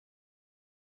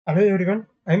Hello everyone,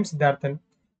 I'm Siddharthan.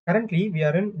 Currently, we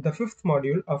are in the fifth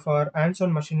module of our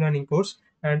hands-on machine learning course,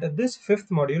 and this fifth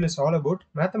module is all about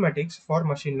mathematics for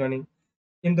machine learning.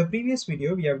 In the previous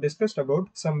video, we have discussed about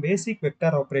some basic vector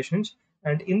operations,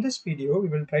 and in this video, we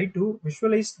will try to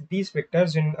visualize these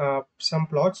vectors in some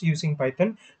plots using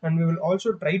Python, and we will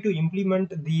also try to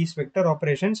implement these vector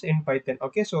operations in Python.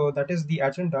 Okay, so that is the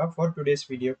agenda for today's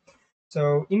video.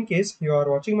 So in case you are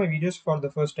watching my videos for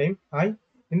the first time, hi,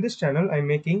 in this channel I'm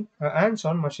making a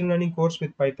hands-on machine learning course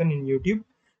with Python in YouTube.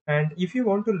 And if you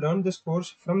want to learn this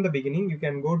course from the beginning, you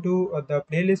can go to the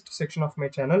playlist section of my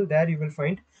channel. There you will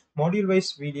find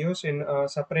module-wise videos in a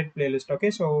separate playlist.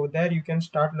 Okay, so there you can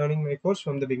start learning my course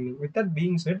from the beginning. With that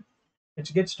being said,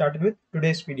 let's get started with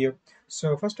today's video.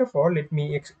 So first of all, let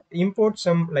me import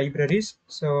some libraries.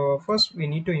 So first we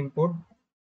need to import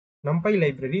Numpy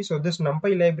library. So this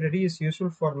Numpy library is useful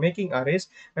for making arrays,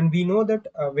 and we know that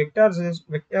a vector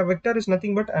is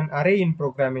nothing but an array in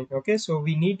programming. Okay, so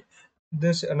we need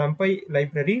this Numpy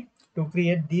library to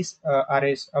create these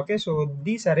arrays. Okay, so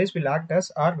these arrays will act as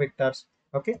our vectors.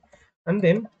 Okay, and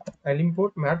then I'll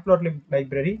import matplotlib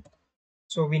library.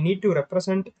 So we need to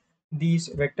represent these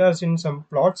vectors in some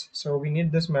plots. So we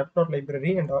need this matplot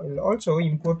library, and I'll also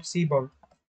import cbound.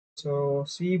 So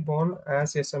cbound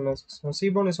as SMS. So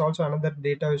cbound is also another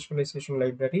data visualization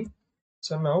library.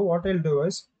 So now what I'll do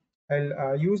is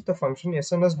I'll use the function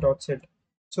sns.set.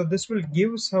 So this will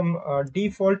give some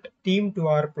default theme to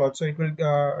our plot. So it will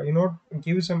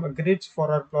give some grids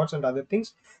for our plots and other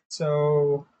things.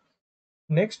 So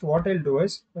next what I'll do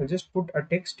is I'll just put a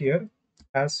text here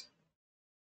as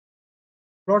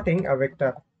plotting a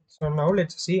vector. So now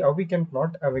let's see how we can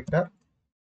plot a vector.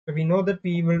 So we know that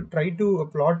we will try to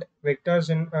plot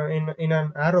vectors in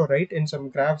an arrow, right, in some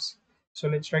graphs. So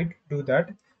let's try to do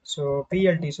that. So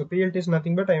plt. So plt is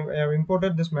nothing but I have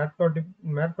imported this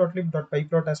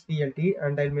matplotlib.pyplot as plt,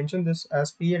 and I'll mention this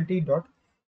as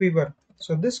plt.quiver.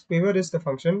 So this quiver is the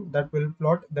function that will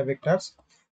plot the vectors.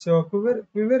 So quiver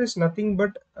is nothing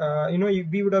but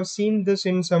we would have seen this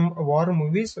in some war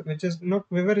movies, which is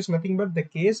quiver is nothing but the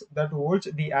case that holds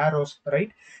the arrows,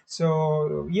 right?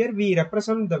 So here we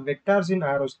represent the vectors in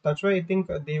arrows. That's why I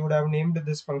think they would have named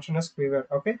this function as quiver.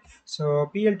 Okay, so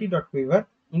plt.quiver.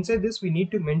 Inside this, we need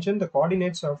to mention the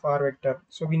coordinates of our vector.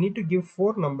 So we need to give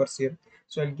four numbers here.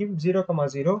 So I'll give 0,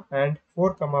 0 and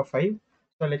 4, 5.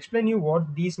 So I'll explain you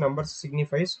what these numbers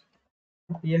signifies.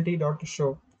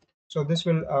 Plt.show. So this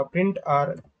will print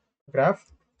our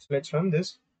graph. So let's run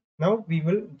this. Now we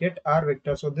will get our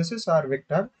vector. So this is our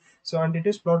vector. So and it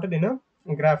is plotted in a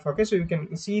graph. Okay, so you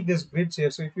can see this grids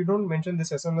here. So if you don't mention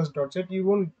this sns.set, you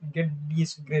won't get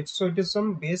these grids. So it is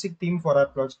some basic theme for our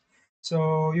plots.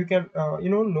 So you can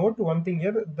note one thing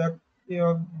here, that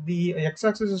the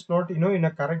x-axis is not in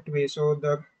a correct way. So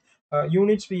the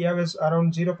units we have is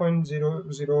around 0.00,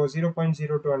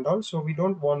 0.02 and all. So we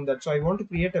don't want that. So I want to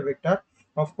create a vector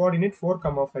of coordinate 4,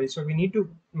 5. So we need to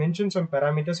mention some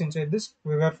parameters inside this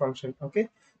quiver function. Okay,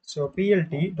 so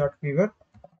plt.quiver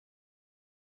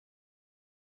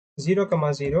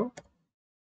 0, 0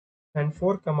 and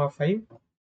 4, 5,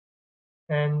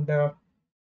 and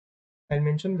I'll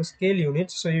mention the scale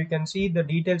units, so you can see the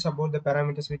details about the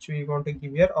parameters which we want to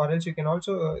give here, or else you can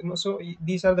also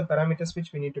these are the parameters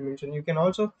which we need to mention. You can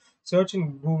also search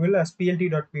in Google as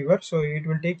plt.quiver, so it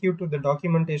will take you to the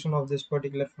documentation of this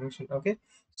particular function. Okay,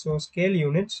 so scale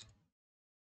units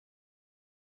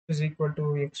is equal to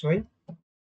xy,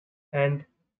 and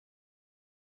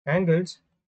angles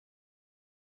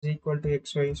is equal to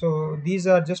xy. So these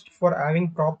are just for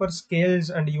having proper scales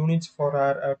and units for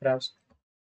our graphs,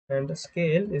 and the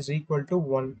scale is equal to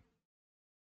 1.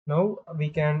 Now we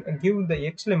can give the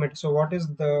x limit. So what is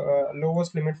the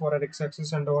lowest limit for our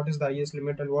x-axis, and what is the highest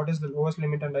limit, and what is the lowest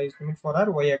limit and highest limit for our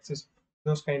y-axis,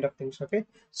 those kind of things. Okay,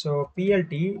 so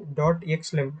plt dot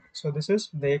xlim. So this is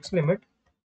the x limit,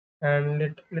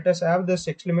 and let us have this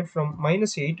x limit from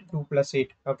 -8 to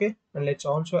 +8. Okay, and let's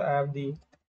also have the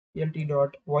plt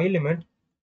dot y limit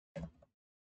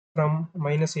from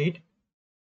 -8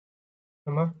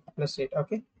 +8.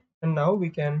 Okay, and now we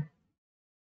can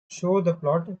show the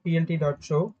plot. Plt dot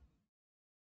show.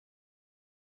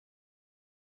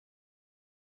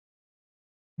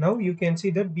 Now you can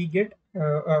see that we get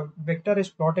a vector is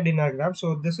plotted in our graph.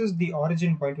 So this is the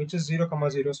origin point, which is 0,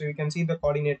 0. So you can see the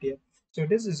coordinate here. So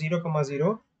it is 0,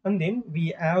 0, and then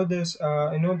we have this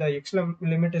the x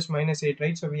limit is -8,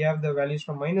 right? So we have the values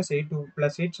from -8 to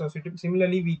 +8. So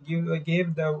similarly we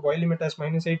gave the y limit as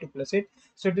 -8 to +8.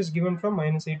 So it is given from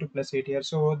 -8 to +8 here.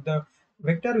 So the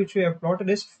vector which we have plotted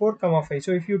is 4, 5.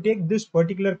 So if you take this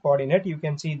particular coordinate, you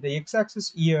can see the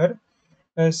x-axis here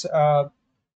is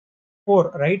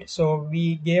 4, right? So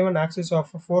we gave an axis of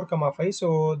 4 comma 5,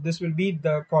 so this will be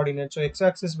the coordinate. So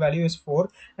x-axis value is 4,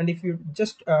 and if you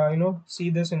just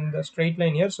see this in the straight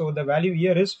line here, so the value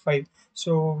here is 5.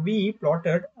 So we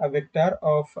plotted a vector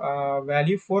of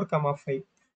value 4 comma 5.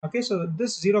 Okay, so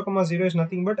this 0 comma 0 is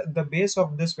nothing but the base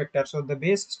of this vector. So the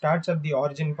base starts at the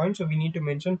origin point, so we need to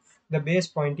mention the base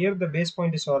point here. The base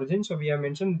point is origin, so we have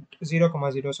mentioned 0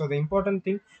 comma 0. So the important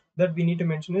thing that we need to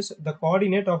mention is the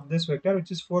coordinate of this vector, which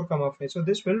is 4 comma 5. So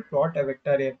this will plot a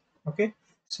vector here. Okay,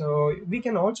 so we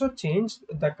can also change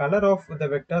the color of the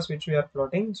vectors which we are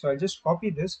plotting. So I'll just copy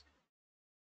this,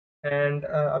 and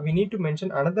we need to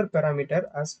mention another parameter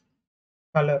as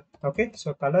color. Okay,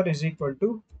 so color is equal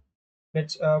to,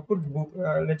 let's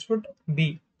put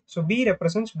b. So b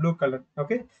represents blue color.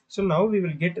 Okay, so now we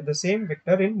will get the same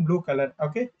vector in blue color.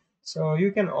 Okay, so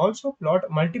you can also plot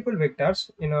multiple vectors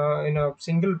in a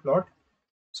single plot.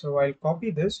 So I'll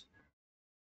copy this.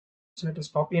 So let us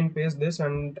copy and paste this,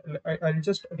 and I'll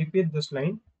just repeat this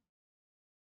line,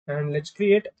 and let's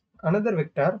create another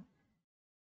vector.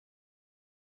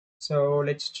 So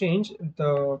let's change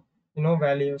the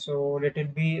value. So let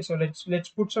it be, so let's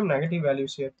put some negative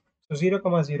values here. So 0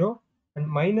 comma 0 and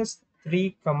minus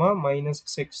 3 comma minus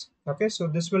 6. Okay, so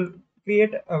this will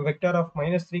create a vector of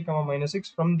minus 3 comma minus 6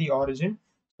 from the origin.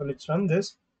 So let's run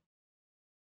this.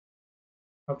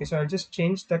 Okay, so I'll just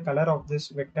change the color of this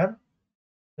vector.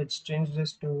 Let's change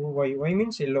this to y. Y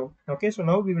means yellow. Okay, so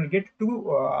now we will get two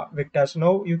vectors.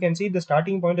 Now you can see the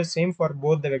starting point is same for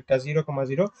both the vectors 0 comma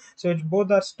 0. So it's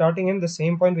both are starting in the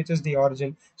same point, which is the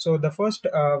origin. So the first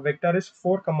vector is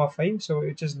 4 comma 5, so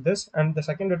which is this, and the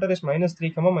second vector is minus 3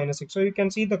 comma minus 6. So you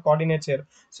can see the coordinates here.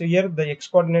 So here the x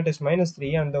coordinate is minus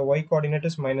 3 and the y coordinate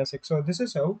is minus 6. So this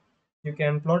is how you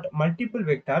can plot multiple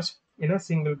vectors in a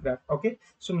single graph. Okay,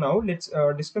 so now let's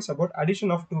discuss about addition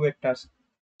of two vectors.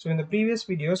 So in the previous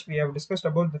videos, we have discussed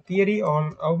about the theory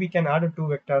on how we can add two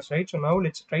vectors, right? So now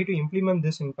let's try to implement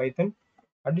this in Python.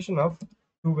 Addition of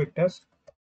two vectors.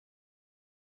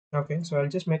 Okay, so I'll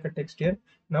just make a text here.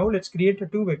 Now let's create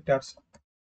two vectors,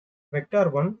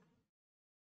 vector 1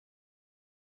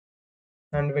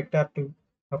 and vector 2.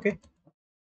 Okay,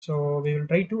 so we will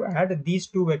try to add these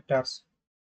two vectors,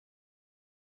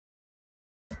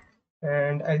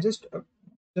 and I'll just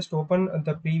open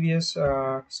the previous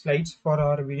slides for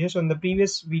our video. So in the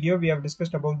previous video, we have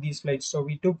discussed about these slides. So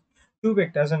we took two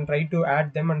vectors and tried to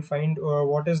add them and find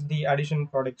what is the addition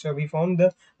product. So we found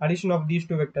the addition of these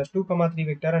two vectors, 2 comma 3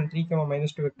 vector and 3 comma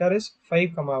minus 2 vector is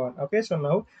 5 comma 1. Okay, so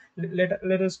now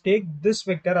let us take this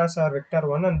vector as our vector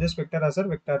 1 and this vector as our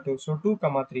vector 2. So 2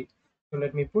 comma 3. So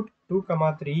let me put 2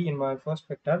 comma 3 in my first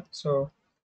vector. So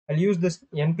I'll use this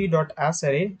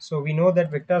np.asArray. So we know that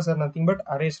vectors are nothing but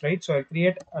arrays, right? So I'll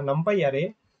create a numpy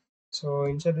array. So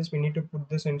inside this, we need to put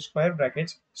this in square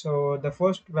brackets. So the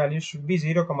first value should be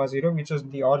 0 comma 0, which is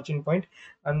the origin point,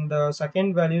 and the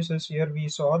second values is here. We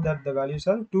saw that the values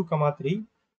are 2 comma 3.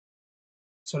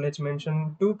 So let's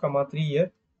mention 2 comma 3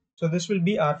 here. So this will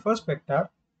be our first vector,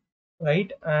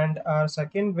 right? And our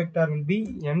second vector will be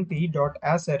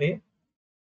np.asArray,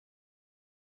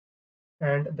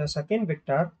 and the second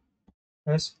vector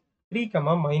is 3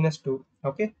 comma minus 2.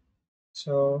 Okay,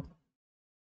 so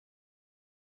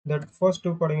the first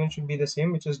two coordinates should be the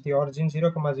same, which is the origin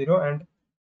 0 comma 0 and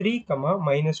 3 comma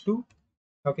minus 2.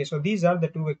 Okay, so these are the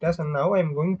two vectors, and now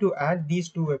I'm going to add these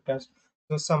two vectors.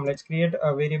 So sum, let's create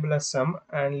a variable as sum,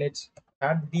 and let's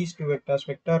add these two vectors,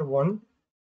 vector 1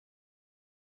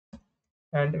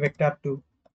 and vector 2.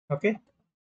 Okay,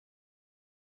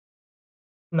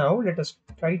 now let us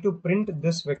try to print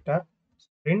this vector,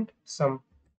 print sum.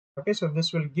 Okay, so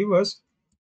this will give us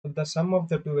the sum of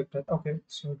the two vectors. Okay,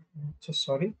 so just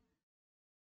sorry.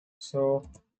 So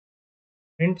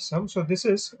print sum. So this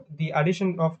is the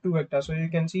addition of two vectors. So you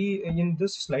can see in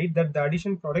this slide that the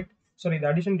addition product, sorry, the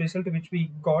addition result which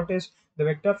we got is the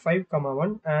vector 5 comma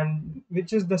 1, and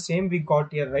which is the same we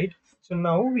got here, right? So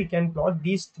now we can plot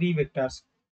these three vectors.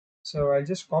 So I'll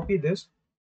just copy this,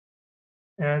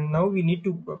 and now we need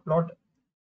to plot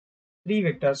three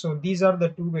vectors. So these are the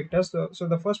two vectors. So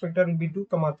the first vector will be 2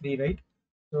 comma 3, right?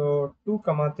 So 2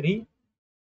 comma 3,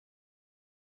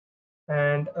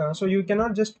 and so you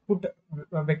cannot just put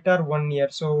vector 1 here.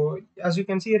 So as you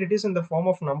can see here, it is in the form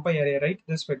of numpy array, right,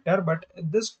 this vector, but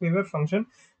this quiver function,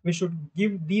 we should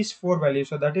give these four values.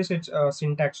 So that is its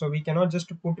syntax. So we cannot just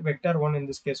put vector 1 in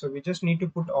this case, so we just need to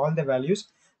put all the values.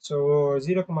 So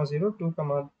 0 comma 0, 2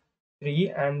 comma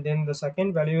 3, and then the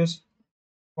second value is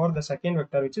for the second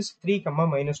vector, which is 3 comma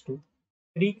minus 2.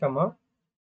 3 comma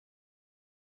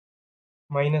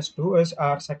minus 2 is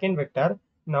our second vector.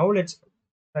 Now let's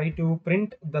try to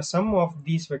print the sum of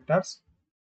these vectors.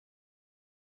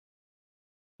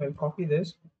 I'll copy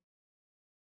this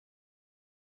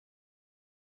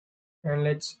and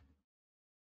let's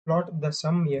plot the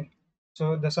sum here.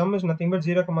 So the sum is nothing but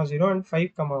 0 comma 0 and 5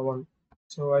 comma 1.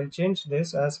 So I'll change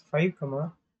this as 5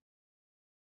 comma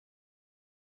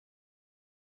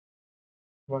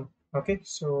 1. Okay,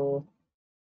 so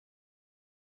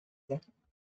yeah,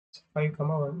 5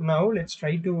 comma 1. Now let's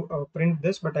try to print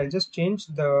this, but I'll just change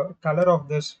the color of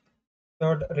this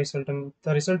third resultant,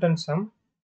 the resultant sum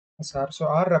as R. So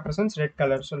R represents red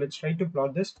color. So let's try to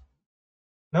plot this.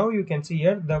 Now you can see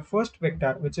here the first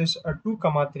vector, which is 2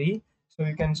 comma 3. So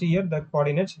you can see here the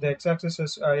coordinates, the x-axis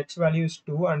is x value is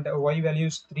 2 and y value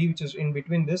is 3, which is in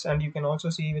between this, and you can also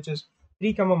see which is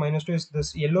 3 comma minus 2 is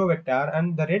this yellow vector,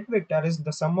 and the red vector is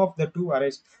the sum of the two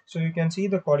arrays. So you can see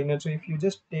the coordinates. So if you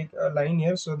just take a line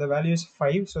here, so the value is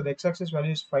 5, so the x-axis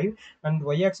value is 5 and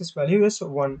y-axis value is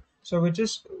 1. So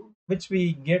which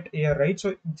we get here, right?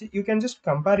 So you can just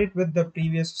compare it with the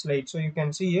previous slide. So you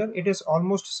can see here it is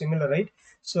almost similar, right?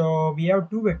 So we have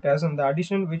two vectors, and the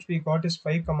addition which we got is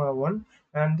 5 comma 1,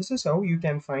 and this is how you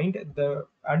can find the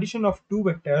addition of two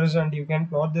vectors, and you can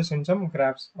plot this in some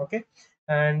graphs. Okay,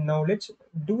 and now let's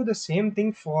do the same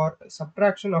thing for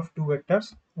subtraction of two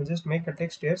vectors. I'll just make a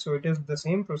text here, so it is the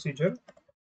same procedure.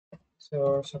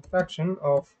 So subtraction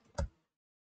of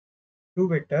two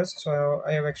vectors. So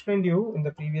I have explained you in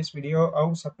the previous video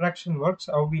how subtraction works,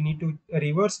 how we need to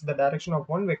reverse the direction of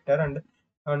one vector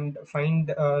and find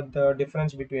the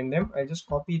difference between them. I just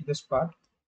copied this part.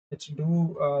 Let's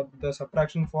do the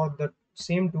subtraction for the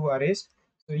same two arrays.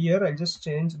 So here I'll just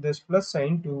change this plus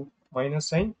sign to minus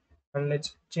sign, and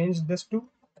let's change this to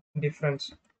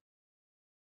difference.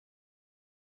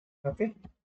 Okay,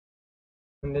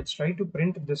 and let's try to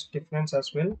print this difference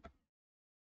as well.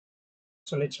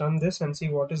 So let's run this and see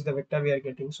what is the vector we are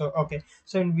getting. So okay,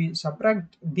 so when we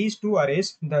subtract these two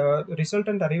arrays, the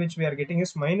resultant array which we are getting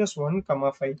is minus 1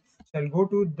 comma 5. So I'll go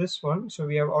to this one. So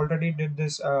we have already did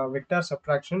this vector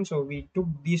subtraction. So we took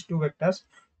these two vectors,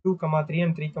 2 comma 3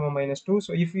 and 3 comma minus 2.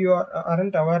 So if you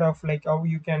aren't aware of like how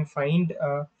you can find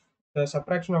the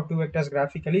subtraction of two vectors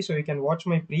graphically, so you can watch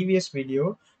my previous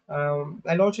video.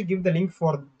 I'll also give the link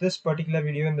for this particular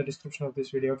video in the description of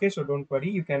this video. Okay, so don't worry,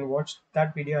 you can watch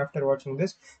that video after watching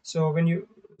this. So when you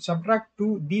subtract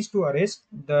these two arrays,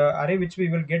 the array which we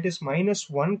will get is minus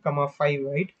 1 comma 5,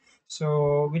 right?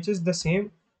 So which is the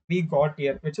same we got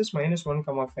here, which is minus 1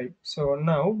 comma 5. So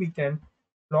now we can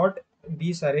plot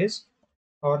these arrays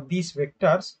or these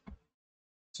vectors.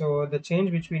 So the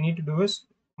change which we need to do is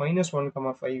minus 1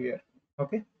 comma 5 here.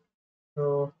 Okay,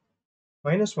 so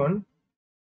minus 1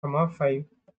 comma 5.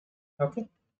 Okay,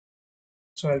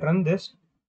 so I'll run this.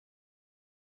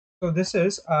 So this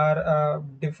is our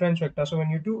difference vector. So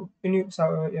when you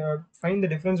find the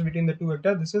difference between the two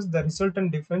vectors, this is the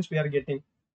resultant difference we are getting.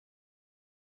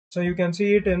 So you can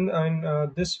see it in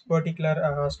this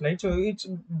particular slide. So it's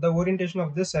the orientation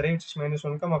of this array, which is minus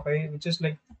 1 comma 5, which is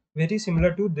like very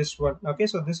similar to this one. Okay,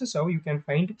 so this is how you can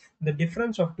find the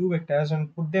difference of two vectors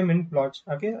and put them in plots.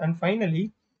 Okay, and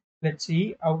finally let's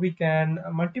see how we can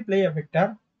multiply a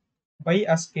vector by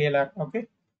a scalar. Okay,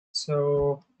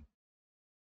 so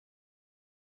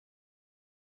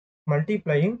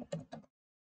multiplying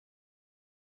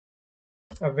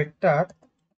a vector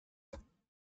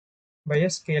by a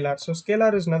scalar. So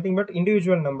scalar is nothing but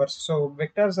individual numbers. So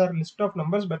vectors are list of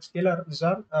numbers, but scalars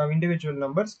are individual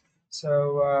numbers.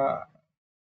 So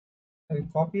I'll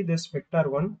copy this vector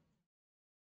 1.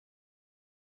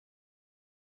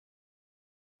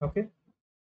 Okay,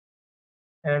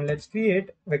 and let's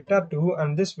create vector 2,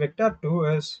 and this vector 2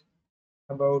 is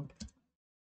about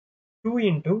 2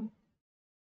 into,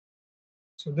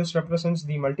 so this represents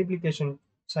the multiplication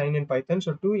sign in Python.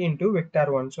 So 2 into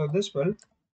vector 1. So this will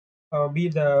be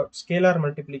the scalar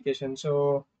multiplication.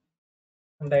 So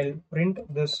and I'll print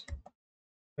this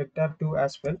vector 2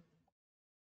 as well.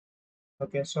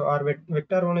 Okay, so our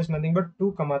vector 1 is nothing but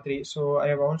 2 comma 3. So I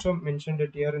have also mentioned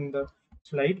it here in the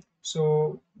slide.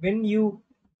 So when you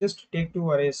just take two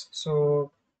arrays,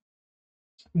 so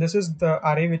this is the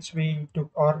array which we took,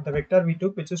 or the vector we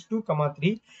took, which is 2 comma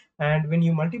 3, and when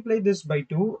you multiply this by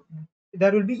 2,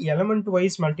 there will be element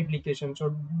wise multiplication.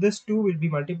 So this 2 will be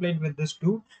multiplied with this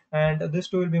 2, and this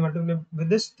 2 will be multiplied with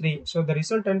this 3. So the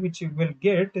resultant which you will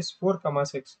get is 4 comma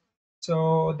 6.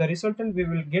 So the resultant we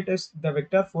will get is the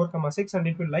vector 4 comma 6, and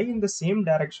it will lie in the same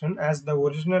direction as the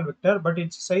original vector, but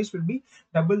its size will be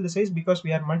double the size because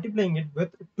we are multiplying it with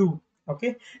 2.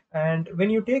 Okay, and when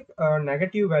you take a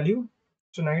negative value,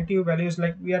 so negative value is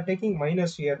like we are taking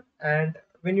minus here, and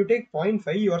when you take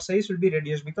 0.5, your size will be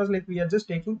reduced because like we are just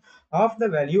taking half the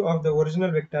value of the original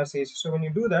vector size. So when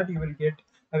you do that, you will get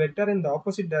a vector in the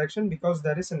opposite direction, because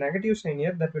there is a negative sign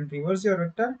here that will reverse your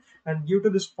vector, and due to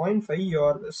this point 0.5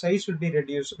 your size will be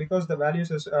reduced because the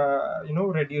values is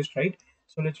reduced, right?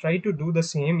 So let's try to do the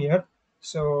same here.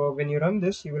 So when you run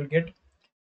this, you will get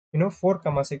 4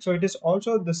 comma 6. So it is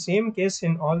also the same case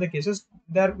in all the cases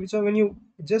there. So when you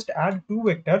just add two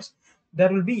vectors, there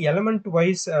will be element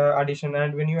wise addition,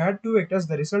 and when you add two vectors,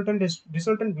 the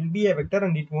resultant will be a vector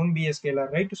and it won't be a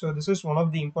scalar, right? So this is one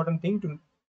of the important thing to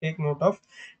take note of.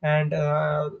 And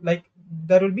like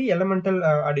there will be elemental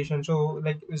addition. So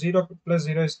like 0 plus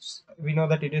 0 is, we know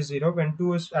that it is 0. When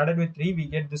 2 is added with 3, we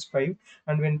get this 5,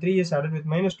 and when 3 is added with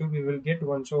minus 2, we will get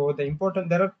 1. So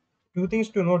there are two things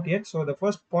to note here. So the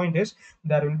first point is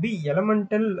there will be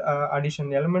elemental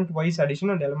addition, element wise addition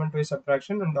and element wise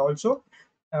subtraction, and also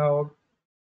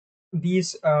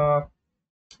these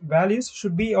values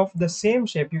should be of the same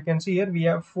shape. You can see here we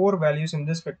have four values in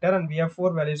this vector and we have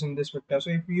four values in this vector. So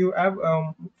if you have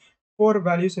four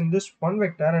values in this one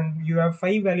vector and you have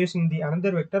five values in the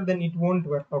another vector, then it won't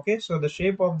work. Okay, so the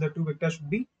shape of the two vectors should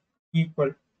be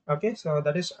equal. Okay, so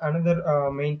that is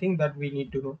another main thing that we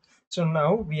need to know. So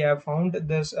now we have found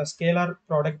this scalar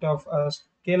product of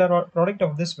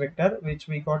this vector, which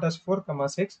we got as 4 comma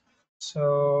 6.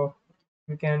 So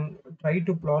you can try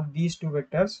to plot these two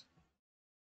vectors.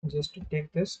 Just to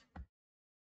take this,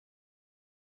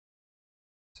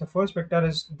 so first vector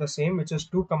is the same, which is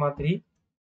 2 comma 3,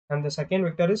 and the second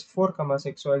vector is 4 comma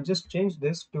 6. So I'll just change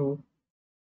this to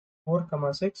 4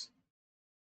 comma 6,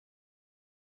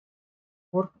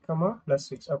 4 comma plus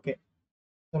 6. Okay,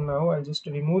 so now I'll just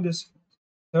remove this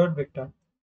third vector.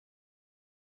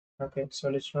 Okay, so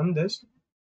let's run this.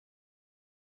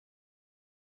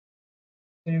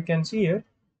 So you can see here,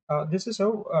 this is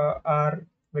how our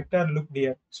vector looked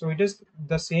here. So it is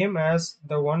the same as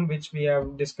the one which we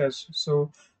have discussed.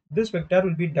 So this vector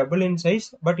will be double in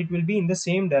size, but it will be in the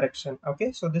same direction.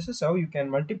 Okay, so this is how you can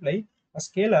multiply a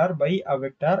scalar by a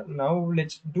vector. Now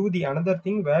let's do the another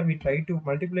thing where we try to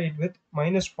multiply it with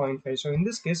minus 0.5. So in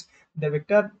this case,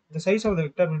 the size of the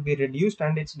vector will be reduced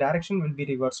and its direction will be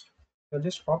reversed. So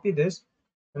just copy this,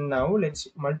 and now let's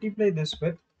multiply this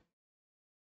with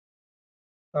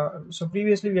so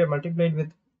previously we have multiplied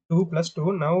with 2 plus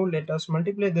 2. Now let us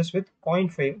multiply this with zero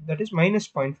point 0.5, that is minus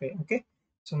 0.5. Okay,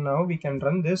 so now we can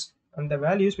run this, and the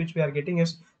values which we are getting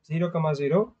is 0 comma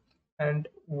 0 and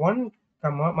 1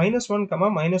 comma minus 1 comma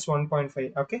minus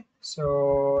 1.5. Okay,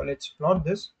 so let's plot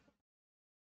this,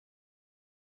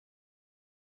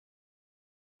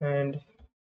 and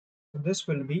this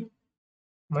will be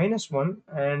minus 1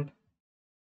 and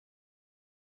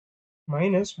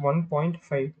minus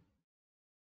 1.5.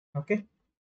 Okay,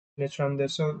 let's run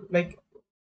this. So like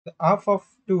the half of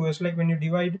 2 is like when you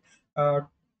divide uh,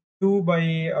 2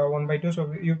 by 1 by 2, so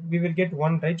we will get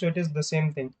 1, right? So it is the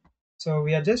same thing. So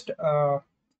we are just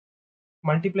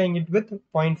multiplying it with zero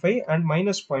point 0.5 and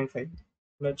minus zero point 0.5.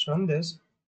 Let's run this.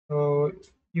 So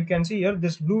you can see here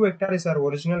this blue vector is our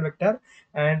original vector,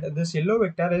 and this yellow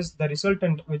vector is the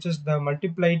resultant, which is the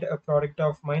multiplied product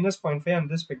of minus zero point 0.5 and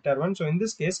this vector 1. So in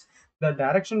this case, the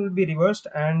direction will be reversed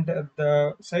and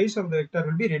the size of the vector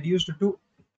will be reduced to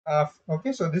half.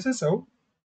 Okay, so this is how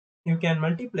you can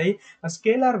multiply a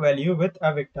scalar value with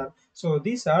a vector. So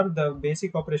these are the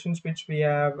basic operations which we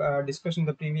have discussed in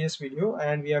the previous video,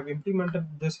 and we have implemented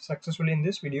this successfully in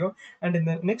this video. And in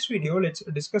the next video, let's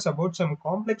discuss about some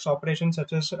complex operations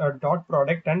such as dot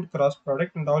product and cross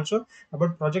product, and also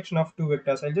about projection of two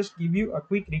vectors. I'll just give you a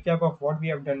quick recap of what we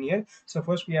have done here. So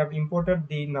first we have imported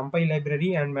the Numpy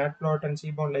library and Matplot and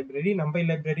Seaborn library. Numpy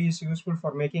library is useful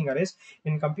for making arrays.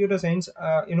 In computer science,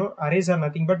 arrays are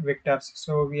nothing but vectors.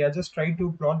 So we are just trying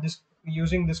to plot this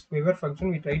using this quiver function.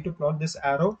 We try to plot this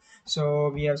arrow. So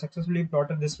we have successfully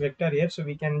plotted this vector here. So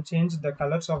we can change the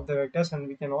colors of the vectors, and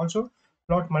we can also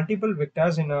plot multiple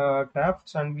vectors in a graph.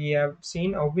 And we have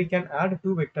seen how we can add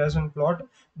two vectors and plot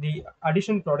the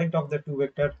addition product of the two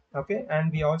vector. Okay,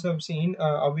 and we also have seen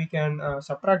how we can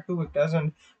subtract two vectors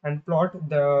and plot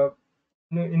the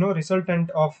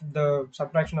resultant of the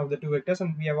subtraction of the two vectors.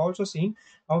 And we have also seen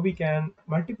how we can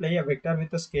multiply a vector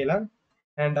with a scalar,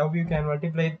 and how you can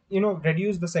multiply,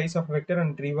 reduce the size of vector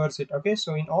and reverse it. Okay,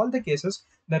 so in all the cases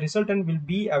the resultant will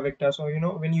be a vector. So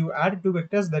when you add two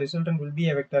vectors, the resultant will be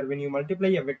a vector. When you multiply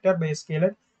a vector by a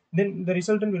scalar, then the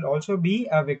resultant will also be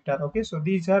a vector. Okay, so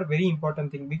these are very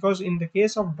important thing, because in the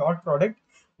case of dot product,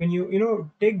 when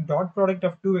you take dot product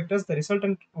of two vectors, the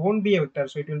resultant won't be a vector,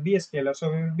 so it will be a scalar.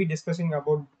 So we will be discussing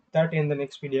about that in the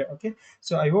next video. Okay,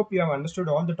 so I hope you have understood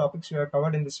all the topics we have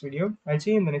covered in this video. I'll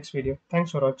see you in the next video.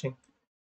 Thanks for watching.